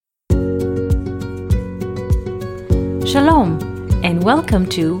Shalom, and welcome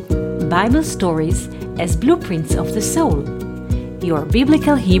to Bible Stories as Blueprints of the Soul, your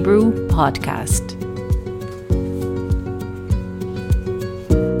Biblical Hebrew podcast.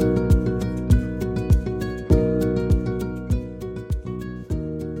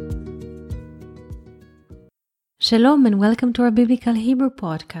 Shalom, and welcome to our Biblical Hebrew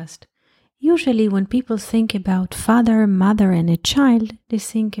podcast. Usually when people think about father, mother, and a child, they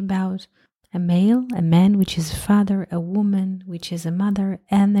think about a male, a man, which is a father, a woman, which is a mother,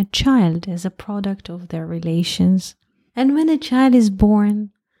 and a child as a product of their relations. And when a child is born,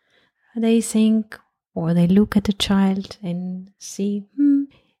 they think, or they look at the child and see,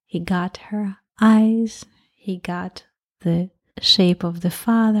 he got her eyes, he got the shape of the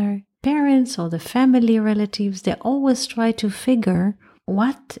father. Parents or the family relatives, they always try to figure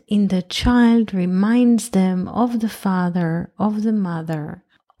what in the child reminds them of the father, of the mother,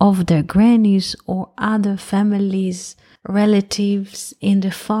 of their grannies or other families, relatives in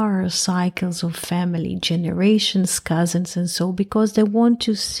the far cycles of family, generations, cousins, and so, because they want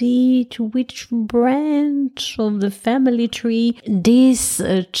to see to which branch of the family tree this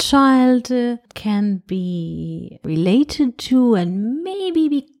child can be related to, and maybe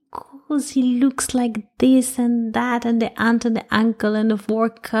because he looks like this and that, and the aunt and the uncle and the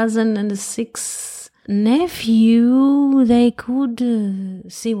fourth cousin and the sixth nephew, they could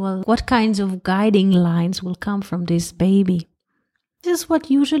see, what kinds of guiding lines will come from this baby. This is what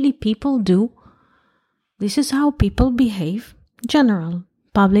usually people do. This is how people behave, general,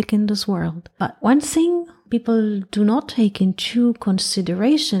 public in this world. But one thing people do not take into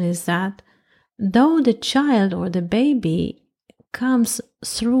consideration is that though the child or the baby comes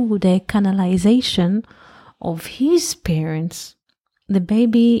through the canalization of his parents, the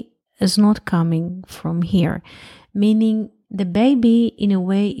baby is not coming from here, meaning the baby in a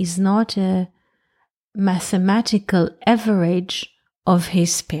way is not a mathematical average of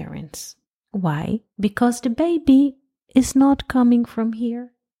his parents. Why? Because the baby is not coming from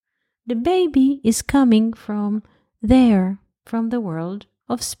here. The baby is coming from there, from the world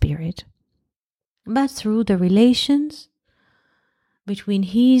of spirit. But through the relations between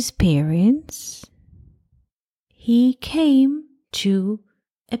his parents, he came to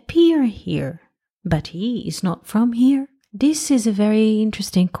appear here, but he is not from here. This is a very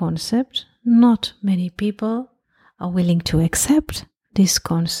interesting concept. Not many people are willing to accept this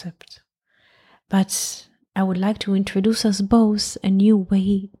concept. But I would like to introduce us both a new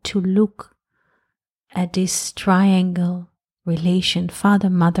way to look at this triangle relation, father,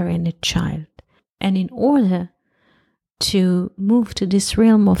 mother, and a child. And in order to move to this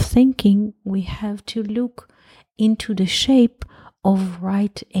realm of thinking, we have to look into the shape of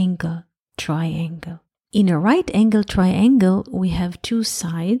right angle triangle. In a right angle triangle, we have two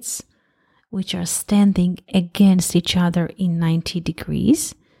sides which are standing against each other in 90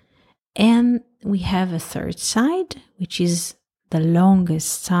 degrees. And we have a third side, which is the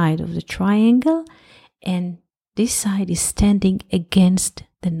longest side of the triangle. And this side is standing against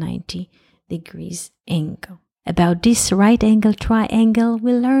the 90 degrees angle. About this right angle triangle,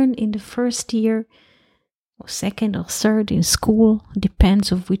 we learn in the first year or second or third in school,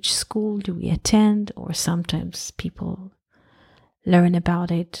 depends of which school do we attend, or sometimes people learn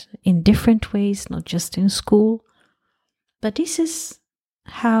about it in different ways, not just in school. But this is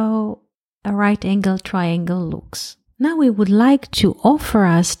how a right angle triangle looks. Now we would like to offer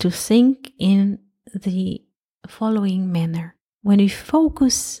us to think in the following manner. When we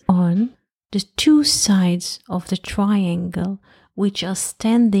focus on the two sides of the triangle, which are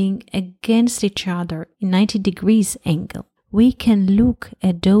standing against each other in 90 degrees angle, we can look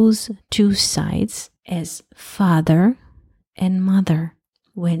at those two sides as father and mother.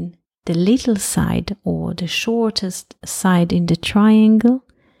 When the little side or the shortest side in the triangle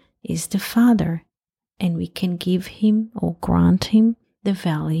is the father, and we can give him or grant him the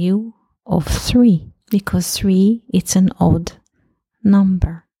value of 3, because 3 it's an odd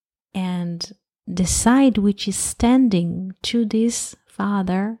number. And the side which is standing to this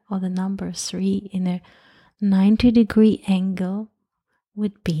father, or the number 3 in a 90-degree angle,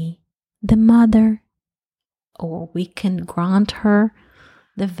 would be the mother, or we can grant her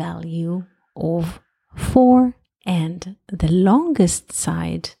the value of 4. And the longest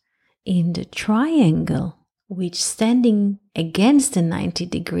side in the triangle, which standing against the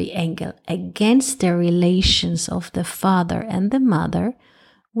 90-degree angle, against the relations of the father and the mother,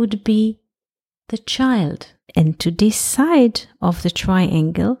 would be the child. And to this side of the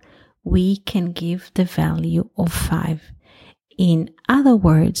triangle, we can give the value of 5. In other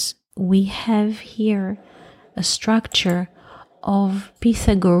words, we have here a structure of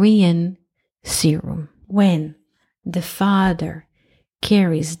Pythagorean theorem. When the father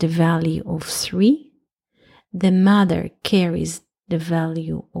carries the value of 3, the mother carries the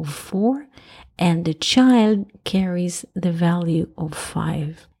value of 4, and the child carries the value of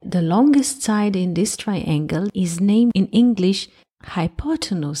 5. The longest side in this triangle is named in English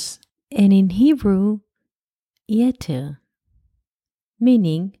hypotenuse and in Hebrew yeter,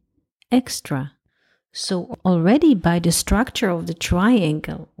 meaning extra. So already by the structure of the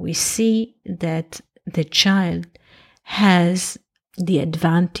triangle, we see that the child has the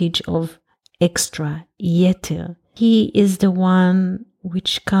advantage of extra, yeter. He is the one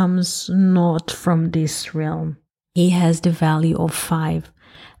which comes not from this realm. He has the value of 5,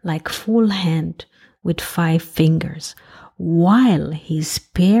 like full hand with 5 fingers, while his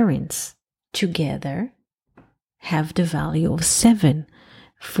parents together have the value of 7.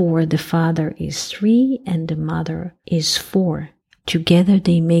 For the father is 3 and the mother is 4. Together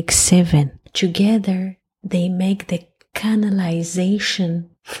they make 7. Together they make the canalization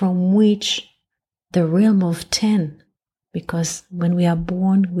from which the realm of 10. Because when we are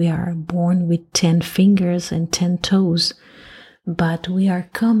born with 10 fingers and 10 toes. But we are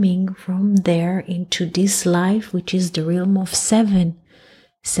coming from there into this life, which is the realm of 7.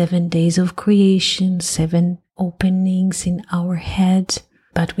 7 days of creation, 7 openings in our head.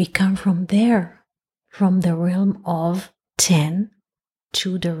 But we come from there, from the realm of 10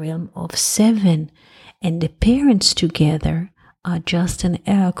 to the realm of 7. And the parents together are just an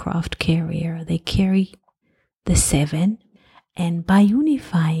aircraft carrier. They carry the 7, and by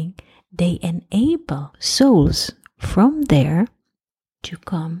unifying, they enable souls from there to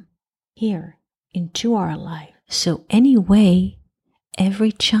come here into our life. So anyway,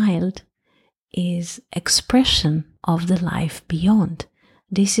 every child is expression of the life beyond.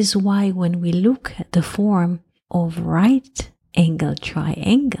 This is why when we look at the form of right angle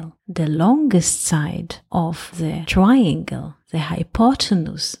triangle, the longest side of the triangle, the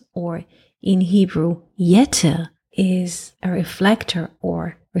hypotenuse, or in Hebrew, yeter, is a reflector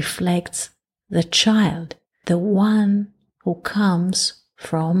or reflects the child, the one who comes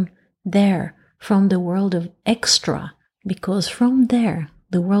from there, from the world of extra, because from there,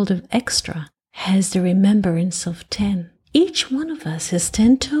 the world of extra has the remembrance of 10. Each one of us has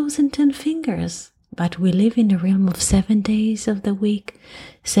 10 toes and 10 fingers, but we live in the realm of 7 days of the week,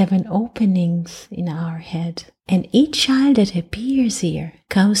 7 openings in our head. And each child that appears here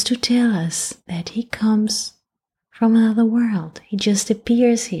comes to tell us that he comes from another world. He just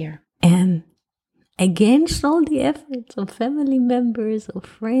appears here. And against all the efforts of family members or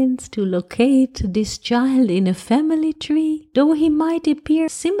friends to locate this child in a family tree, though he might appear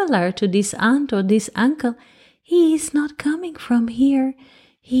similar to this aunt or this uncle, he is not coming from here.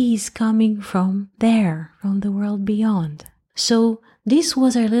 He is coming from there, from the world beyond. So this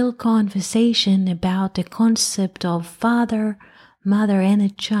was our little conversation about the concept of father, mother, and a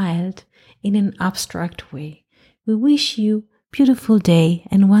child in an abstract way. We wish you a beautiful day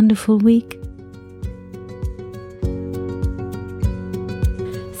and wonderful week.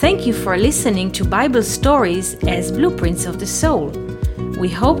 Thank you for listening to Bible Stories as Blueprints of the Soul. We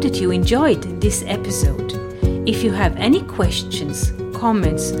hope that you enjoyed this episode. If you have any questions,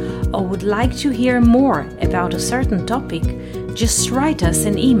 comments, or would like to hear more about a certain topic, just write us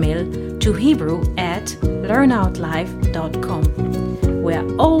an email to hebrew@learnoutlive.com. We are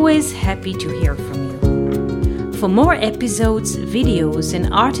always happy to hear from you. For more episodes, videos,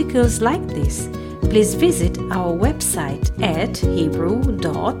 and articles like this, please visit our website at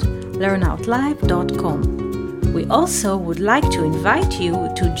hebrew.learnoutlive.com. We also would like to invite you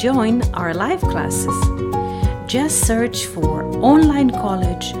to join our live classes. Just search for Online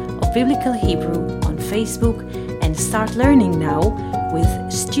College of Biblical Hebrew on Facebook and start learning now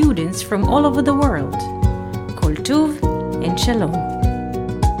with students from all over the world. Kol Tuv and Shalom.